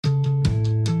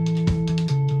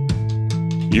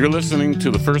You're listening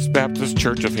to the First Baptist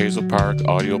Church of Hazel Park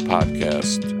audio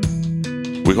podcast.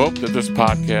 We hope that this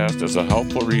podcast is a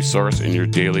helpful resource in your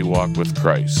daily walk with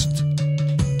Christ.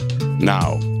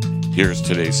 Now, here's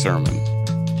today's sermon.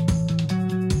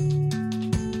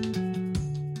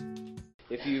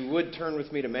 If you would turn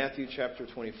with me to Matthew chapter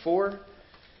 24.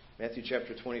 Matthew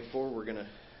chapter 24, we're going to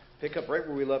pick up right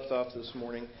where we left off this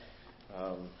morning.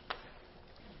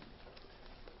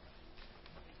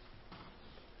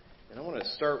 And I want to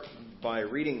start by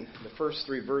reading the first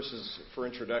three verses for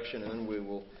introduction, and then we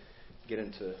will get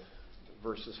into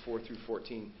verses 4 through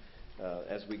 14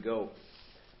 as we go.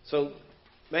 So,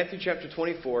 Matthew chapter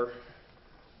 24,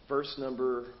 verse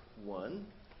number 1.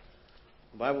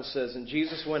 The Bible says, "And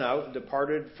Jesus went out and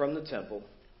departed from the temple,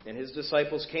 and his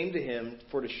disciples came to him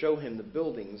for to show him the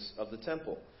buildings of the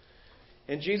temple.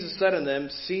 And Jesus said unto them,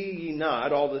 See ye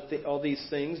not all these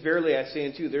things? Verily I say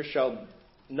unto you, there shall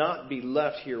not be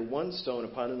left here one stone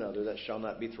upon another that shall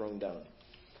not be thrown down.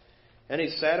 And he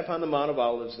sat upon the Mount of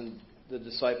Olives, and the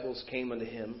disciples came unto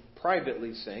him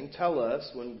privately, saying, Tell us,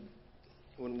 when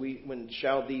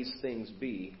shall these things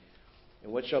be?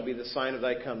 And what shall be the sign of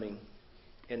thy coming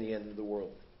and the end of the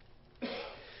world?"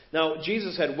 Now,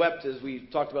 Jesus had wept, as we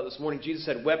talked about this morning. Jesus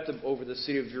had wept over the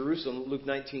city of Jerusalem. Luke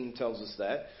 19 tells us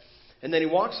that. And then he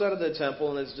walks out of the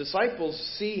temple, and his disciples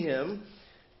see him,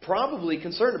 probably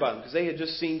concerned about him, because they had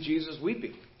just seen Jesus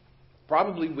weeping.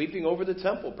 Probably weeping over the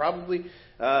temple. Probably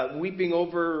weeping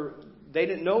over, they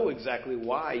didn't know exactly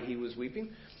why he was weeping.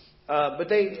 But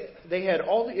they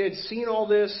had seen all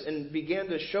this and began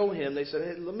to show him. They said,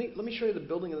 "Hey, let me show you the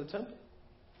building of the temple."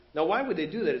 Now, why would they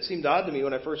do that? It seemed odd to me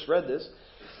when I first read this.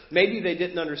 Maybe they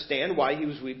didn't understand why he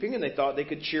was weeping, and they thought they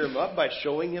could cheer him up by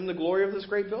showing him the glory of this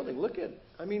great building. Look at it.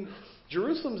 I mean,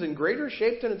 Jerusalem's in greater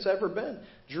shape than it's ever been.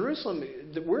 Jerusalem,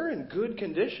 we're in good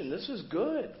condition. This is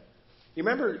good. You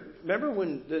remember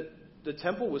when the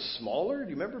temple was smaller? Do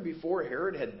you remember before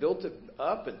Herod had built it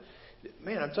up? And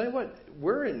man, I'm telling you what,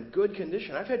 we're in good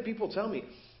condition. I've had people tell me,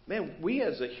 man, we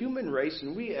as a human race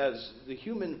and we as the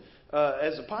human,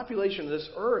 as a population of this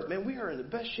earth, man, we are in the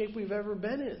best shape we've ever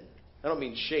been in. I don't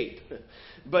mean shape,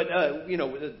 but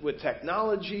with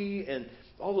technology and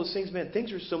all those things, man,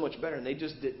 things are so much better, and they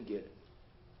just didn't get it.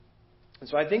 And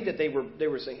so I think that they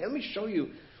were saying, hey, let me show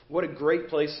you what a great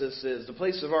place this is, the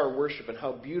place of our worship, and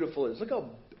how beautiful it is. Look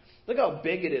how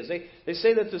big it is. They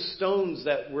say that the stones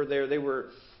that were there, they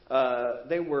were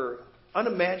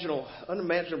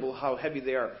unimaginable how heavy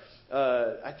they are.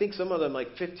 I think some of them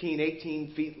like 15,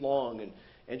 18 feet long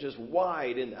and just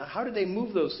wide. And how did they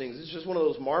move those things? It's just one of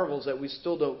those marvels that we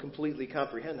still don't completely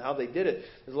comprehend how they did it.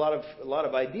 There's a lot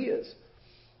of ideas.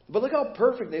 But look how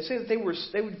perfect. They say that they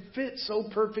would fit so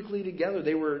perfectly together.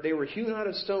 They were hewn out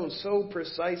of stone so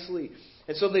precisely.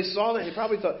 And so they saw that and they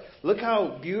probably thought, look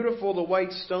how beautiful the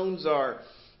white stones are,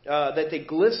 that they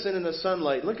glisten in the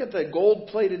sunlight. Look at the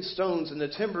gold-plated stones and the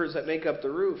timbers that make up the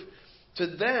roof. To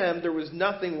them, there was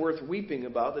nothing worth weeping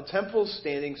about. The temple's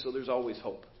standing, so there's always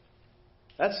hope.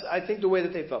 That's, I think, the way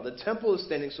that they felt. The temple is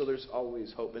standing, so there's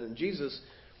always hope. And then Jesus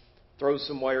throws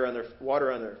some water on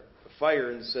their fire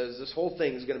and says, this whole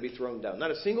thing is going to be thrown down. Not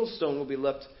a single stone will be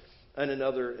left on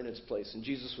another in its place. And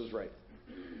Jesus was right.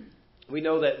 We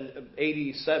know that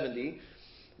in AD 70,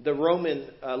 the Roman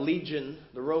legion,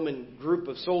 the Roman group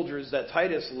of soldiers that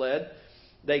Titus led,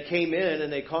 they came in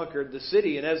and they conquered the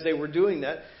city. And as they were doing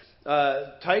that,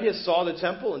 Titus saw the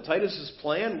temple, and Titus's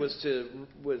plan was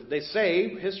they say,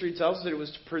 history tells us that it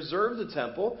was to preserve the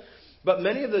temple, but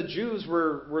many of the Jews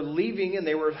were leaving and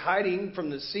they were hiding from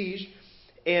the siege,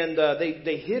 and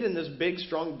they hid in this big,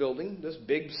 strong building, this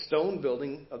big stone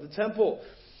building of the temple.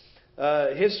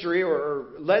 History or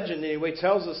legend anyway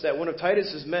tells us that one of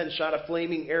Titus's men shot a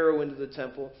flaming arrow into the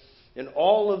temple, and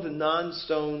all of the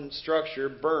non-stone structure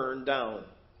burned down.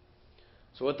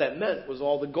 So what that meant was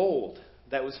all the gold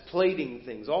that was plating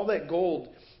things, all that gold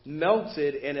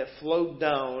melted and it flowed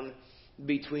down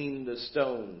between the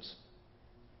stones.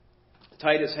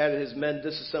 Titus had his men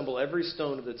disassemble every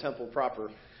stone of the temple proper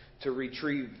to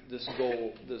retrieve this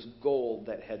gold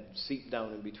that had seeped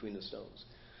down in between the stones.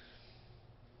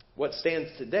 What stands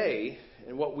today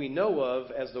and what we know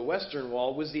of as the Western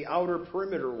Wall was the outer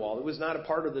perimeter wall. It was not a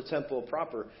part of the temple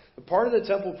proper. The part of the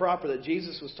temple proper that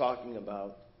Jesus was talking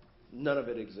about, none of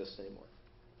it exists anymore.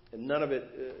 And none of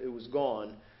it was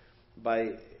gone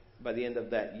by the end of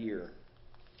that year.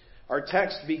 Our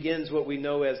text begins what we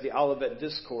know as the Olivet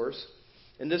Discourse.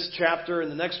 In this chapter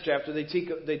and the next chapter, they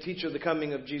teach of the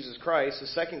coming of Jesus Christ, the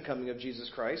second coming of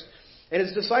Jesus Christ. And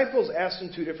his disciples asked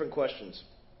him two different questions.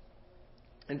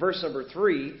 In verse number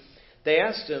 3, they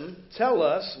asked him, "Tell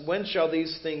us, when shall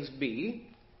these things be?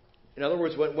 In other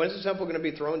words, when is the temple going to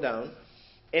be thrown down?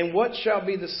 And what shall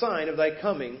be the sign of thy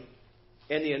coming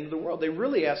and the end of the world? They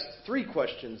really asked three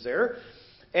questions there.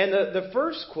 And the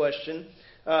first question,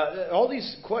 all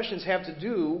these questions have to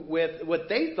do with what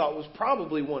they thought was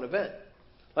probably one event.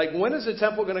 Like, when is the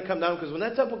temple going to come down? Because when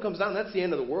that temple comes down, that's the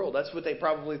end of the world. That's what they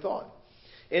probably thought.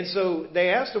 And so they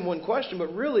asked him one question,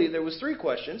 but really there was three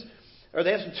questions. Or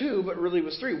they asked him two, but really it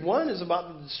was three. One is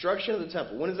about the destruction of the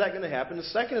temple. When is that going to happen? The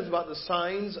second is about the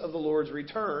signs of the Lord's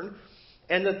return.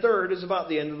 And the third is about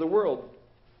the end of the world.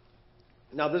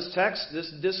 Now this text,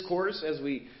 this discourse, as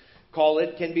we call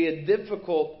it, can be a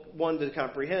difficult one to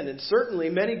comprehend. And certainly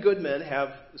many good men have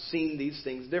seen these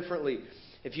things differently.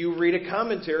 If you read a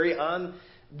commentary on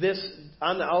the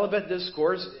Olivet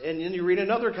Discourse, and then you read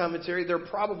another commentary, they're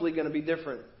probably going to be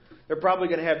different. They're probably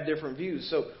going to have different views.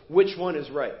 So which one is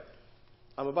right?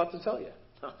 I'm about to tell you.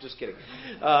 No, I'm just kidding.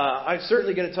 I'm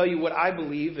certainly going to tell you what I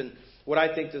believe and what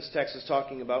I think this text is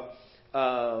talking about.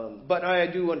 But I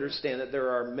do understand that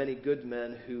there are many good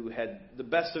men who had the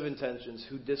best of intentions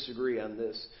who disagree on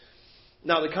this.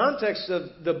 Now, the context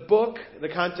of the book, the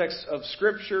context of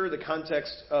Scripture, the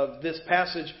context of this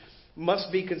passage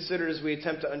must be considered as we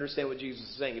attempt to understand what Jesus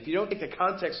is saying. If you don't take the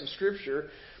context of Scripture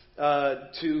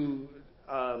to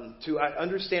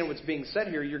understand what's being said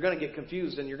here, you're going to get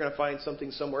confused and you're going to find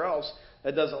something somewhere else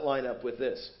that doesn't line up with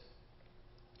this.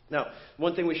 Now,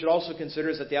 one thing we should also consider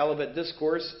is that the Olivet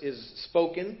Discourse is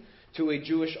spoken to a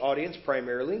Jewish audience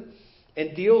primarily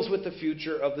and deals with the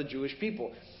future of the Jewish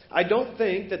people. I don't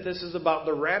think that this is about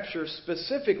the rapture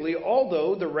specifically,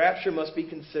 although the rapture must be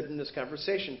considered in this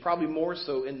conversation, probably more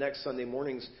so in next Sunday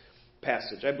morning's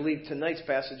passage. I believe tonight's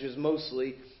passage is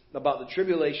mostly about the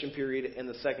tribulation period and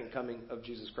the second coming of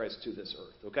Jesus Christ to this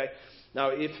earth. Okay?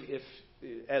 Now, if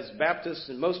as Baptists,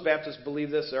 and most Baptists believe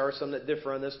this, there are some that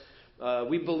differ on this,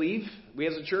 we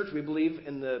as a church, we believe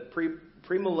in the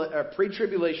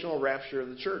pre-tribulational rapture of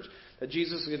the church. That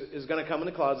Jesus is going to come in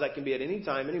the clouds. That can be at any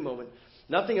time, any moment.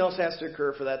 Nothing else has to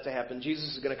occur for that to happen.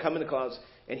 Jesus is going to come in the clouds,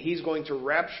 and He's going to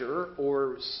rapture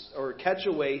or catch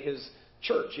away His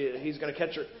church. He's going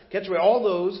to catch away all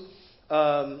those,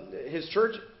 His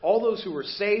church. All those who were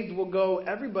saved will go.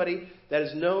 Everybody that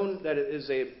is known that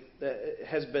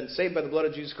has been saved by the blood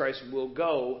of Jesus Christ will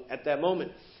go at that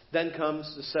moment. Then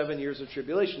comes the 7 years of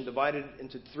tribulation, divided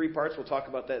into three parts. We'll talk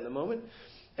about that in a moment.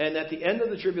 And at the end of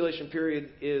the tribulation period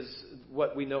is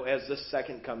what we know as the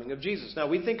second coming of Jesus. Now,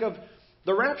 we think of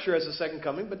the rapture as the second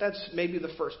coming, but that's maybe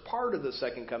the first part of the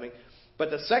second coming. But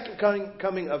the second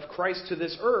coming of Christ to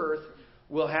this earth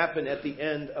will happen at the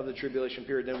end of the tribulation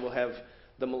period. Then we'll have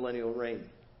the millennial reign.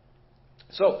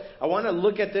 So I want to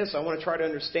look at this. I want to try to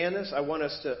understand this. I want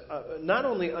us to not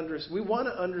only understand, we want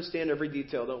to understand every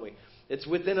detail, don't we? It's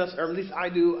within us, or at least I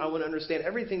do. I want to understand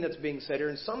everything that's being said here,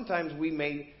 and sometimes we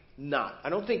may not. I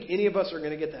don't think any of us are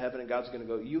going to get to heaven and God's going to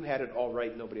go, you had it all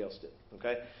right, nobody else did.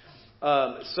 Okay?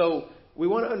 So we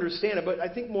want to understand it, but I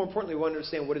think more importantly, we want to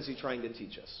understand what is He trying to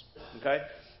teach us. Okay?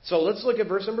 So let's look at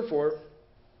verse number 4.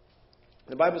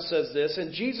 The Bible says this,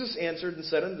 and Jesus answered and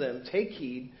said unto them, take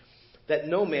heed that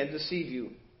no man deceive you.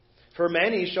 For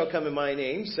many shall come in my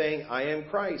name, saying, I am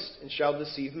Christ, and shall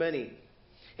deceive many.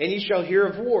 And ye shall hear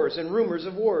of wars and rumors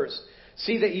of wars.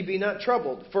 See that ye be not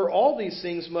troubled. For all these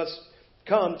things must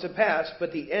come to pass,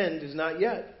 but the end is not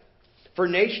yet. For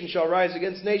nation shall rise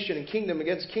against nation, and kingdom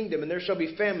against kingdom, and there shall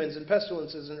be famines and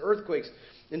pestilences and earthquakes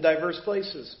in diverse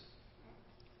places.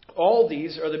 All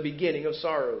these are the beginning of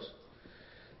sorrows.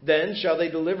 Then shall they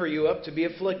deliver you up to be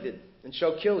afflicted, and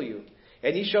shall kill you.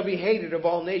 And ye shall be hated of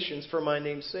all nations for my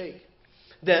name's sake.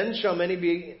 Then shall many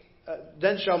be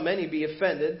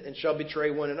offended, and shall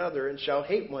betray one another, and shall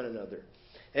hate one another.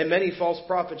 And many false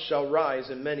prophets shall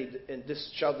rise, and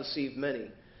shall deceive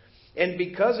many. And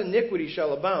because iniquity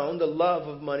shall abound, the love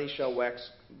of many shall wax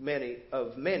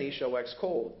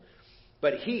cold.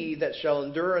 But he that shall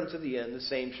endure unto the end, the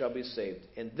same shall be saved.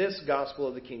 And this gospel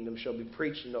of the kingdom shall be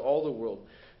preached into all the world,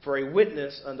 for a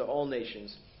witness unto all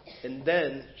nations. And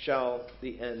then shall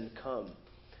the end come.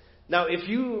 Now, if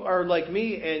you are like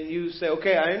me and you say,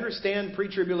 okay, I understand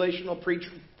pre-tribulational,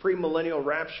 pre-millennial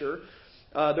rapture.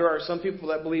 There are some people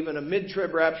that believe in a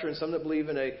mid-trib rapture and some that believe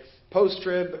in a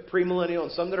post-trib, pre-millennial,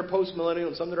 and some that are post-millennial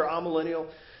and some that are amillennial.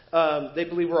 They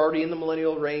believe we're already in the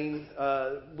millennial reign.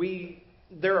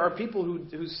 There are people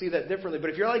who see that differently.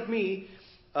 But if you're like me,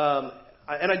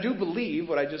 and I do believe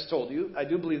what I just told you, I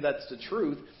do believe that's the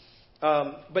truth.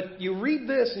 But you read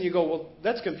this and you go, well,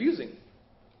 that's confusing.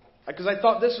 Because I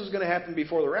thought this was going to happen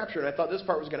before the rapture, and I thought this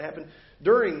part was going to happen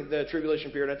during the tribulation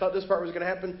period. I thought this part was going to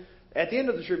happen at the end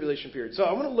of the tribulation period. So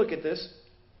I want to look at this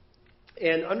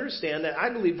and understand that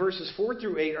I believe verses 4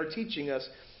 through 8 are teaching us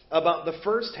about the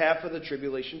first half of the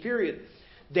tribulation period.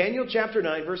 Daniel chapter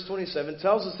 9, verse 27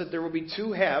 tells us that there will be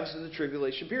two halves of the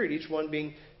tribulation period, each one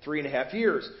being 3.5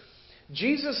 years.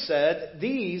 Jesus said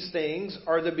these things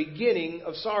are the beginning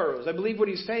of sorrows. I believe what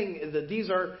he's saying is that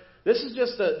this is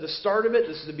just the start of it.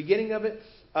 This is the beginning of it.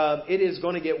 It is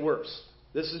going to get worse.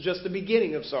 This is just the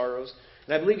beginning of sorrows.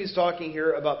 And I believe he's talking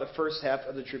here about the first half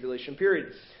of the tribulation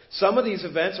period. Some of these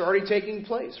events are already taking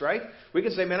place, right? We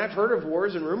can say, man, I've heard of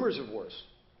wars and rumors of wars.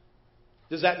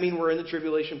 Does that mean we're in the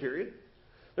tribulation period?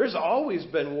 There's always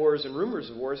been wars and rumors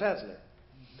of wars, hasn't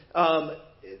there?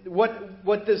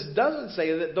 What this doesn't say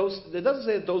is that it doesn't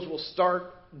say that those will start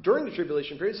during the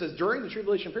tribulation period. It says during the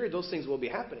tribulation period, those things will be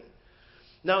happening.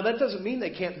 Now, that doesn't mean they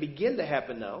can't begin to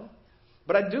happen now.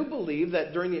 But I do believe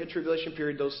that during the tribulation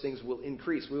period, those things will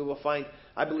increase. We will find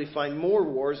more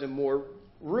wars and more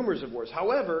rumors of wars.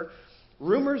 However,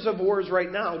 rumors of wars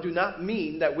right now do not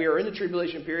mean that we are in the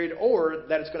tribulation period or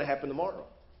that it's going to happen tomorrow.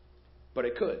 But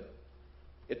it could.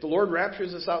 If the Lord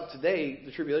raptures us out today,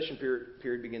 the tribulation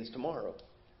period begins tomorrow.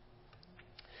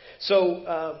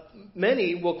 So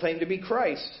many will claim to be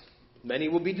Christ. Many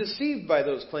will be deceived by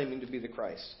those claiming to be the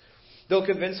Christ. They'll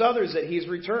convince others that he's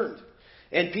returned.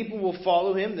 And people will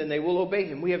follow him, then they will obey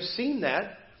him. We have seen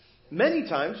that many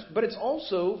times, but it's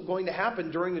also going to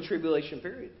happen during the tribulation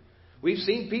period. We've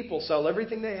seen people sell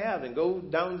everything they have and go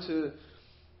down to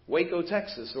Waco,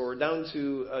 Texas, or down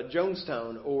to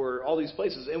Jonestown, or all these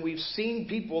places. And we've seen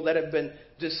people that have been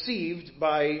deceived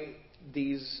by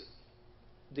these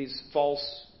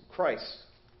false Christs.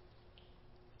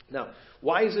 Now,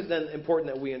 why is it then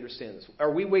important that we understand this?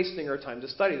 Are we wasting our time to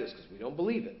study this because we don't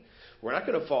believe it? We're not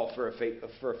going to fall for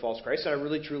a false Christ, and I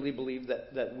really truly believe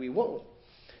that we won't.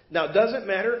 Now, does it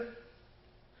matter?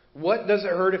 What does it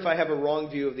hurt if I have a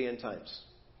wrong view of the end times?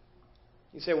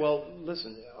 You say, well,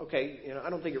 listen, okay,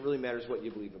 I don't think it really matters what you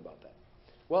believe about that.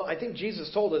 Well, I think Jesus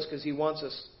told us because he wants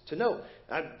us to know,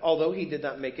 although he did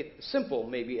not make it simple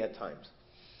maybe at times.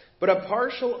 But a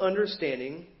partial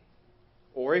understanding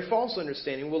or a false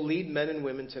understanding will lead men and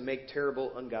women to make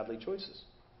terrible, ungodly choices.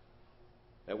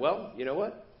 And well, you know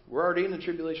what? We're already in the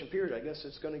tribulation period. I guess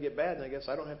it's going to get bad, and I guess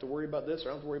I don't have to worry about this or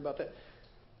I don't have to worry about that.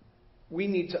 We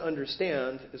need to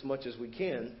understand as much as we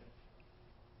can,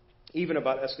 even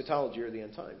about eschatology or the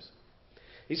end times.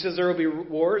 He says there will be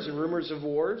wars and rumors of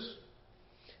wars.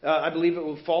 I believe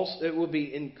it will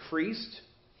be increased.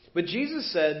 But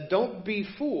Jesus said, don't be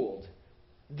fooled.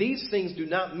 These things do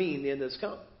not mean the end has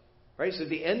come. Right? So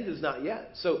the end is not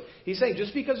yet. So he's saying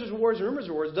just because there's wars and rumors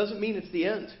of wars doesn't mean it's the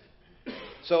end.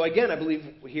 So again, I believe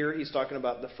here he's talking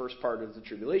about the first part of the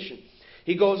tribulation.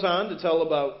 He goes on to tell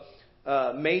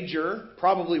about major,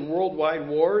 probably worldwide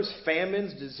wars,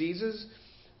 famines, diseases,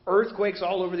 earthquakes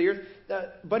all over the earth.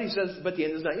 But he says, but the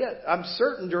end is not yet. I'm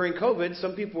certain during COVID,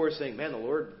 some people were saying, man, the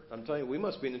Lord, I'm telling you, we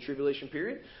must be in the tribulation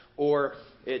period. Or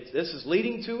this is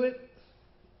leading to it.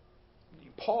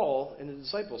 Paul and the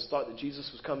disciples thought that Jesus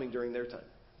was coming during their time.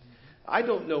 I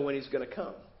don't know when he's going to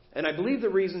come. And I believe the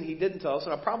reason he didn't tell us,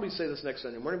 and I'll probably say this next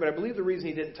Sunday morning, but I believe the reason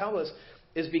he didn't tell us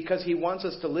is because he wants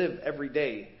us to live every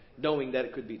day knowing that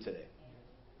it could be today.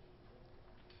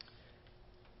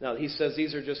 Now, he says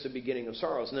these are just the beginning of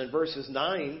sorrows. And then verses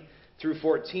 9 through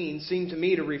 14 seem to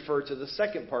me to refer to the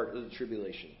second part of the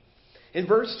tribulation. In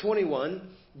verse 21,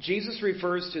 Jesus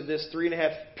refers to this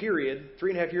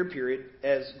 3.5 year period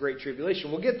as great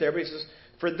tribulation. We'll get there, but he says,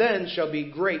 for then shall be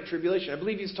great tribulation. I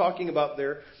believe he's talking about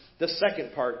there the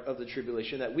second part of the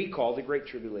tribulation that we call the great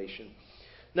tribulation.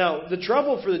 Now, the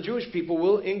trouble for the Jewish people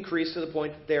will increase to the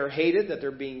point that they are hated, that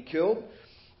they're being killed.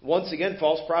 Once again,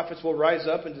 false prophets will rise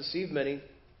up and deceive many.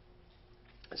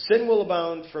 Sin will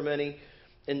abound for many,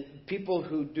 and people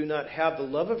who do not have the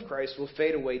love of Christ will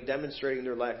fade away, demonstrating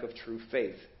their lack of true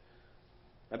faith.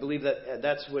 I believe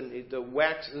that's when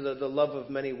the love of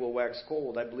many will wax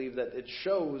cold. I believe that it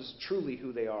shows truly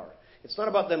who they are. It's not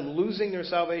about them losing their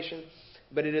salvation,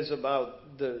 but it is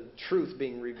about the truth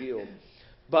being revealed.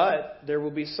 But there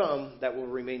will be some that will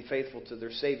remain faithful to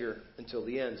their Savior until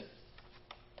the end.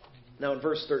 Now in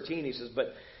verse 13 he says, but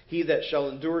he that shall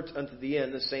endure unto the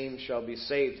end, the same shall be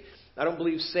saved. I don't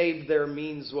believe saved there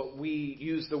means what we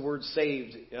use the word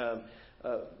saved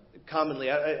commonly.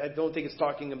 I don't think it's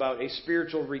talking about a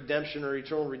spiritual redemption or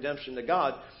eternal redemption to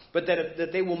God, but that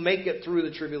they will make it through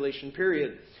the tribulation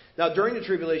period. Now, during the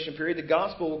tribulation period, the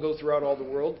gospel will go throughout all the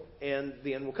world, and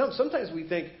the end will come. Sometimes we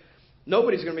think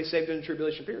nobody's going to be saved in the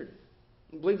tribulation period.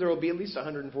 I believe there will be at least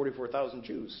 144,000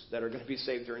 Jews that are going to be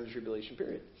saved during the tribulation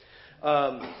period.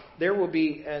 There will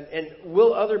be, and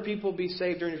will other people be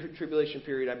saved during the tribulation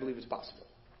period? I believe it's possible.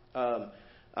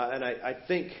 And I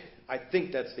think I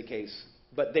think that's the case.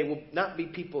 But they will not be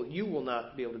people, you will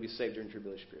not be able to be saved during the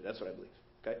tribulation period. That's what I believe.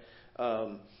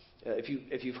 Okay?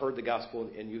 If you've heard the gospel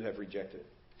and you have rejected it.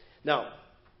 Now,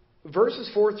 verses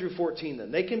 4 through 14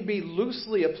 then, they can be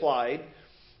loosely applied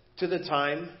to the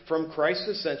time from Christ's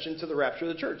ascension to the rapture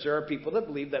of the church. There are people that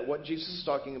believe that what Jesus is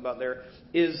talking about there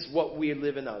is what we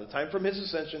live in now. The time from his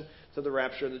ascension to the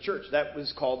rapture of the church. That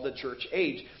was called the church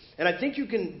age. And I think you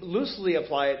can loosely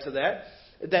apply it to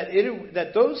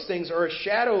that those things are a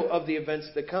shadow of the events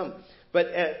that come. But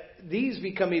these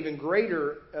become even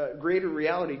greater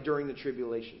reality during the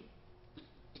tribulation.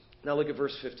 Now look at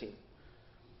verse 15.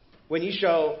 When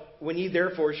ye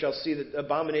therefore shall see the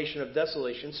abomination of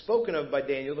desolation spoken of by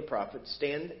Daniel the prophet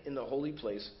stand in the holy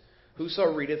place,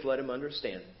 whoso readeth, let him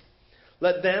understand.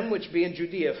 Let them which be in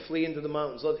Judea flee into the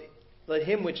mountains. Let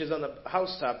him which is on the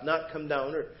housetop not come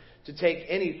down or to take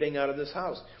anything out of this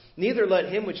house. Neither let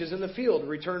him which is in the field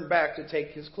return back to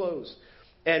take his clothes.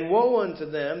 And woe unto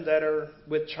them that are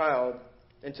with child,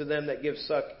 and to them that give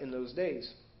suck in those days.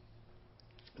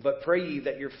 But pray ye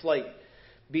that your flight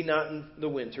be not in the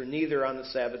winter, neither on the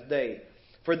Sabbath day.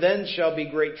 For then shall be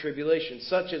great tribulation,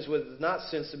 such as was not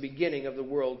since the beginning of the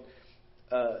world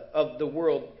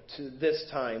to this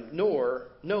time, nor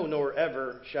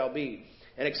ever shall be.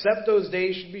 And except those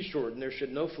days should be shortened, there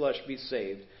should no flesh be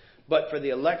saved. But for the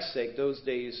elect's sake, those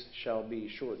days shall be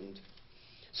shortened.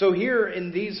 So here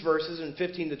in these verses, in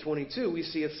 15 to 22, we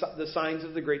see the signs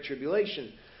of the Great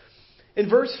Tribulation. In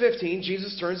verse 15,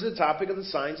 Jesus turns to the topic of the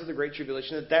signs of the Great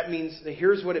Tribulation. That means,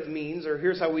 here's what it means, or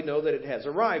here's how we know that it has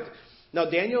arrived. Now,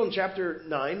 Daniel in chapter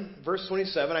 9, verse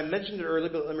 27, I mentioned it earlier,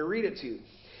 but let me read it to you.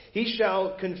 He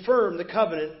shall confirm the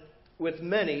covenant with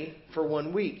many for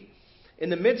 1 week. In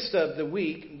the midst of the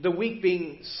week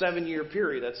being 7-year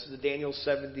period, that's the Daniel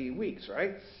 70 weeks,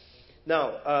 right?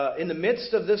 Now, in the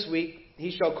midst of this week, he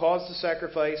shall cause the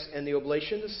sacrifice and the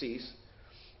oblation to cease.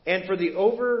 And for the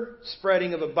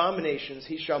overspreading of abominations,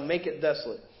 he shall make it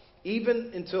desolate,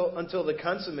 even until the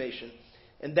consummation.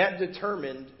 And that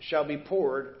determined shall be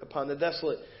poured upon the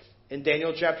desolate. In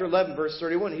Daniel chapter 11, verse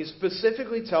 31, he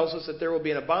specifically tells us that there will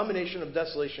be an abomination of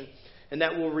desolation, and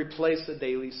that will replace the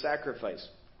daily sacrifice.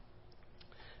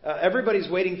 Everybody's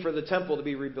waiting for the temple to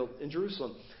be rebuilt in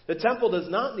Jerusalem. The temple does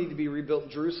not need to be rebuilt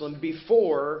in Jerusalem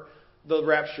before the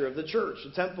rapture of the church.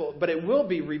 The temple, but it will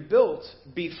be rebuilt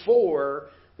before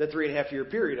the 3.5-year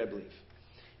period, I believe.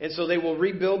 And so they will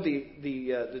rebuild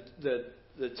the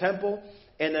temple.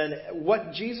 And then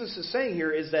what Jesus is saying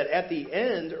here is that at the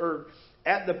end, or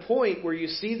at the point where you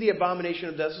see the abomination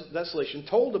of desolation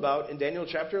told about in Daniel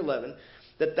chapter 11,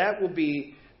 that will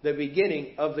be the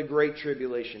beginning of the Great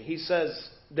Tribulation. He says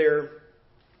there,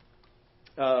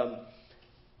 let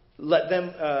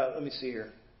me see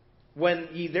here. When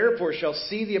ye therefore shall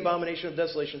see the abomination of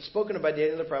desolation spoken of by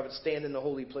Daniel the prophet stand in the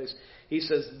holy place, he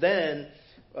says, then,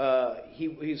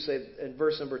 he said in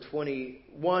verse number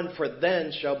 21, for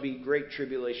then shall be great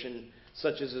tribulation,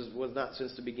 such as was not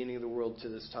since the beginning of the world to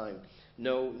this time.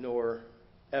 No, nor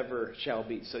ever shall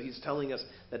be. So he's telling us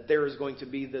that there is going to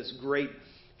be this great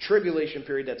tribulation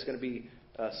period that's going to be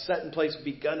set in place,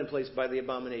 begun in place by the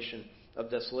abomination of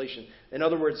desolation. In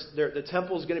other words, the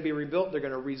temple is going to be rebuilt. They're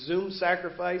going to resume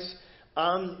sacrifice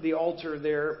on the altar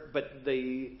there, but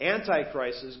the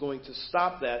Antichrist is going to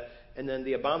stop that, and then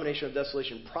the abomination of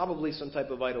desolation, probably some type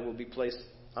of idol, will be placed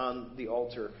on the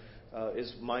altar,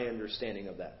 is my understanding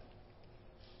of that.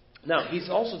 Now, he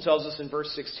also tells us in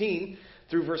verse 16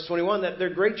 through verse 21 that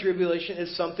their great tribulation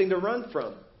is something to run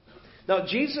from. Now,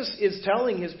 Jesus is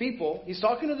telling his people, he's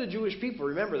talking to the Jewish people,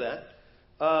 remember that,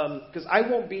 because I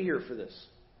won't be here for this.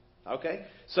 Okay?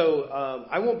 So,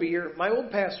 I won't be here. My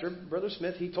old pastor, Brother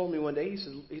Smith, he told me one day,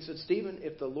 he said, Stephen,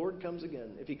 if the Lord comes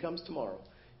again, if he comes tomorrow,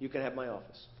 you can have my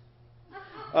office.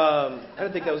 I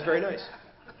don't think that was very nice.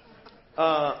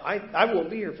 I won't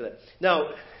be here for that. Now,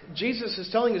 Jesus is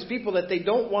telling his people that they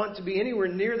don't want to be anywhere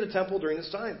near the temple during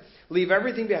this time. Leave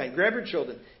everything behind. Grab your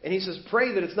children. And he says,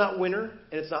 pray that it's not winter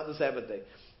and it's not the Sabbath day.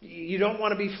 You don't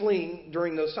want to be fleeing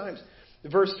during those times.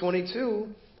 Verse 22,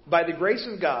 by the grace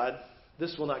of God,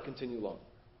 this will not continue long.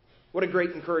 What a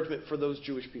great encouragement for those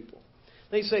Jewish people.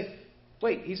 Now you say,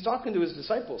 wait, he's talking to his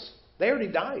disciples. They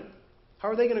already died. How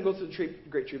are they going to go through the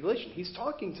Great Tribulation? He's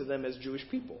talking to them as Jewish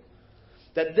people.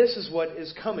 That this is what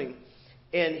is coming.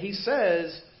 And he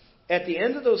says, at the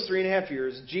end of those 3.5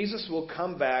 years, Jesus will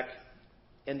come back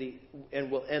and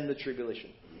will end the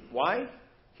tribulation. Why?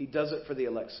 He does it for the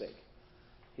elect's sake.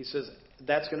 He says,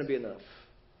 that's going to be enough.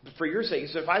 But for your sake, he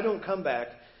said, if I don't come back,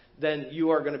 then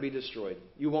you are going to be destroyed.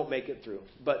 You won't make it through.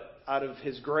 But out of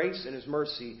his grace and his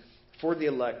mercy for the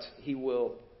elect, he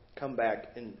will come back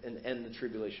and end the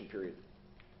tribulation period.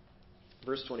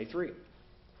 Verse 23.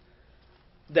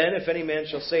 Then if any man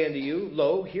shall say unto you,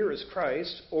 Lo, here is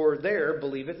Christ, or there,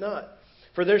 believe it not.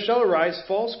 For there shall arise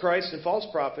false Christs and false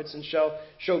prophets, and shall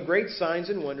show great signs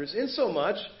and wonders,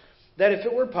 insomuch that if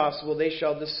it were possible, they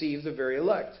shall deceive the very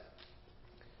elect.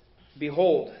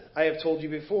 Behold, I have told you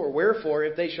before. Wherefore,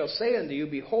 if they shall say unto you,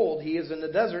 Behold, he is in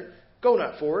the desert, go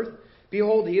not forth.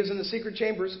 Behold, he is in the secret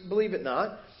chambers, believe it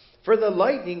not. For the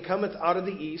lightning cometh out of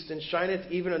the east, and shineth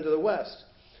even unto the west.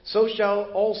 So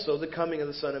shall also the coming of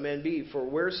the Son of Man be. For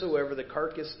wheresoever the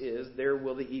carcass is, there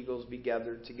will the eagles be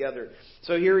gathered together.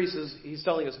 So here he's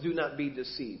telling us, do not be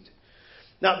deceived.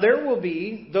 Now there will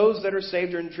be those that are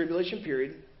saved during the tribulation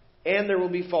period, and there will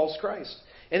be false Christ.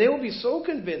 And they will be so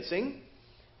convincing.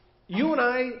 You and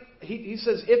I, he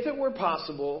says, if it were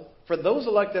possible, for those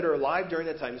elect that are alive during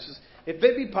that time, he says, if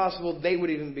it be possible, they would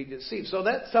even be deceived. So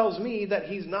that tells me that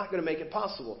he's not going to make it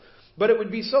possible. But it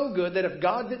would be so good that if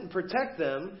God didn't protect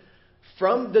them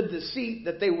from the deceit,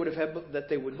 that they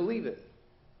would believe it.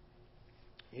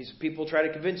 People try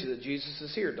to convince you that Jesus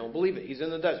is here. Don't believe it. He's in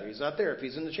the desert. He's not there. If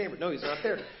he's in the chamber, no, he's not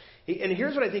there. And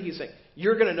here's what I think he's saying.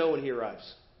 You're going to know when he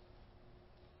arrives.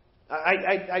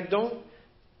 I don't.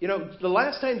 You know, the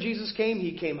last time Jesus came,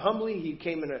 he came humbly. He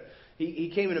came in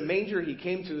a manger. He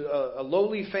came to a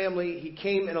lowly family. He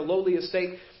came in a lowly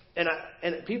estate, and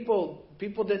people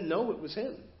didn't know it was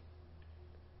him.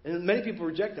 And many people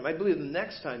reject him. I believe the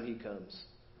next time he comes,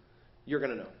 you're going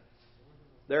to know.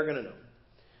 They're going to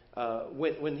know.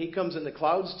 When he comes in the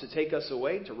clouds to take us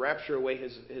away, to rapture away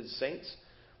his saints,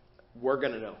 we're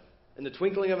going to know. In the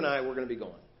twinkling of an eye, we're going to be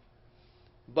gone.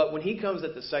 But when he comes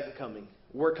at the second coming,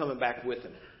 we're coming back with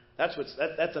him.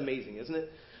 That's amazing, isn't it?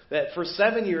 That for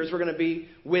 7 years we're going to be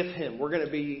with him. We're going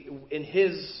to be in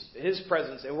his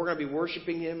presence, and we're going to be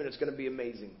worshiping him, and it's going to be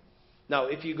amazing. Now,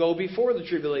 if you go before the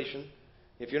tribulation,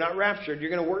 if you're not raptured, you're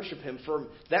going to worship him from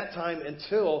that time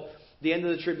until the end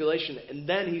of the tribulation, and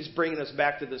then he's bringing us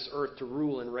back to this earth to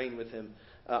rule and reign with him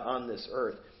on this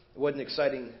earth. What an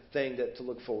exciting thing to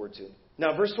look forward to.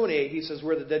 Now, verse 28, he says,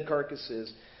 where the dead carcass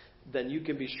is, then you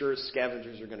can be sure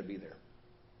scavengers are going to be there.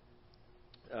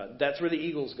 That's where the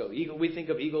eagles go. We think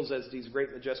of eagles as these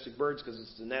great majestic birds because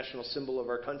it's the national symbol of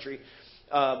our country.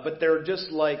 But they're just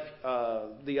like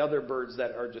the other birds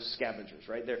that are just scavengers,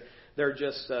 right? They're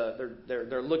just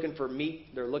they're looking for meat.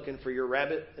 They're looking for your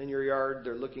rabbit in your yard.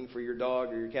 They're looking for your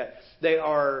dog or your cat. They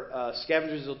are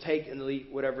scavengers who'll take and eat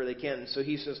whatever they can. So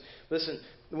he says, listen,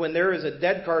 when there is a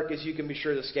dead carcass, you can be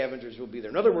sure the scavengers will be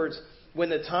there. In other words, when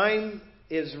the time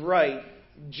is right,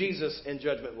 Jesus and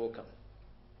judgment will come.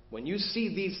 When you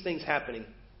see these things happening,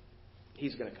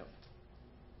 he's going to come.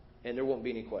 And there won't be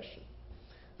any question.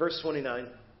 Verse 29.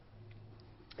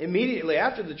 Immediately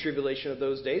after the tribulation of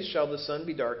those days shall the sun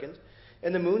be darkened,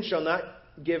 and the moon shall not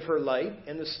give her light,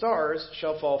 and the stars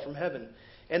shall fall from heaven,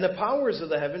 and the powers of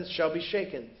the heavens shall be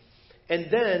shaken. And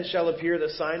then shall appear the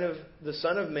sign of the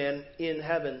Son of Man in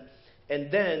heaven, and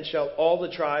then shall all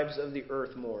the tribes of the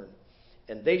earth mourn.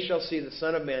 And they shall see the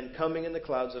Son of Man coming in the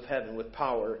clouds of heaven with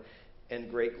power and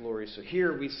great glory. So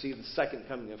here we see the second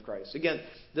coming of Christ. Again,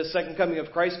 the second coming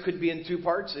of Christ could be in two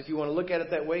parts, if you want to look at it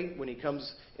that way, when he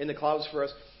comes in the clouds for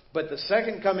us. But the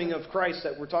second coming of Christ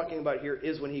that we're talking about here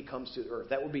is when he comes to the earth.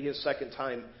 That will be his second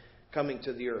time coming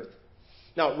to the earth.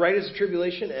 Now, right as the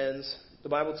tribulation ends, the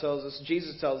Bible tells us,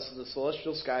 Jesus tells us, the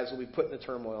celestial skies will be put in a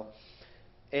turmoil.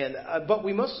 But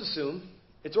we must assume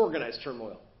it's organized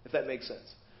turmoil, if that makes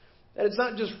sense. That it's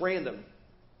not just random.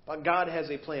 But God has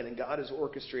a plan, and God is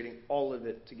orchestrating all of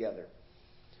it together.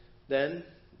 Then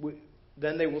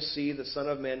they will see the Son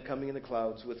of Man coming in the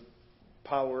clouds with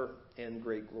power and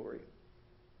great glory.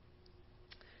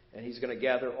 And he's going to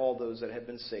gather all those that have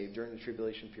been saved during the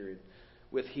tribulation period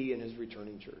with he and his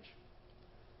returning church.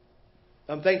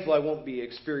 I'm thankful I won't be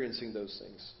experiencing those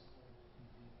things.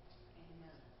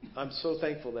 I'm so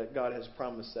thankful that God has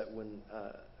promised that when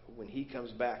he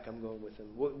comes back, I'm going with him.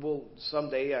 We'll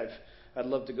someday I'd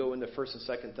love to go into 1st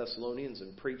and 2nd Thessalonians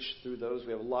and preach through those.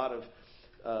 We have a lot of,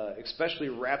 especially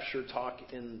rapture talk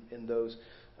in those.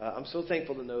 I'm so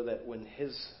thankful to know that when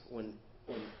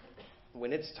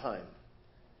it's time,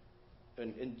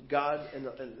 and God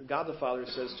the Father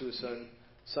says to his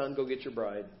Son, go get your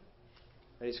bride,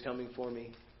 and he's coming for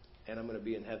me, and I'm going to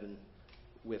be in heaven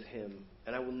with him,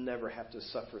 and I will never have to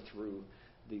suffer through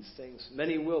these things.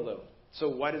 Many will, though. So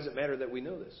why does it matter that we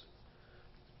know this?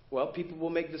 Well, people will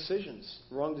make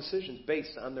wrong decisions,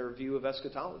 based on their view of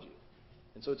eschatology.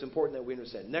 And so it's important that we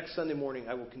understand. Next Sunday morning,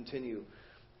 I will continue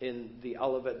in the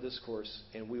Olivet Discourse,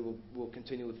 and we'll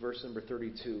continue with verse number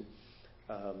 32.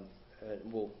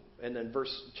 And then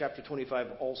chapter 25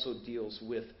 also deals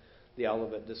with the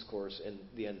Olivet Discourse and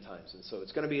the end times. And so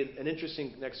it's going to be an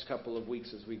interesting next couple of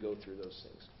weeks as we go through those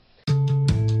things.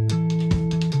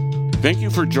 Thank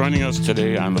you for joining us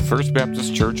today on the First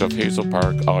Baptist Church of Hazel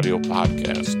Park audio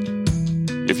podcast.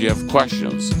 If you have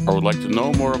questions or would like to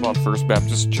know more about First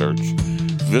Baptist Church,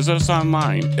 visit us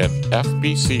online at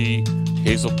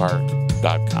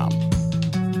fbchazelpark.com.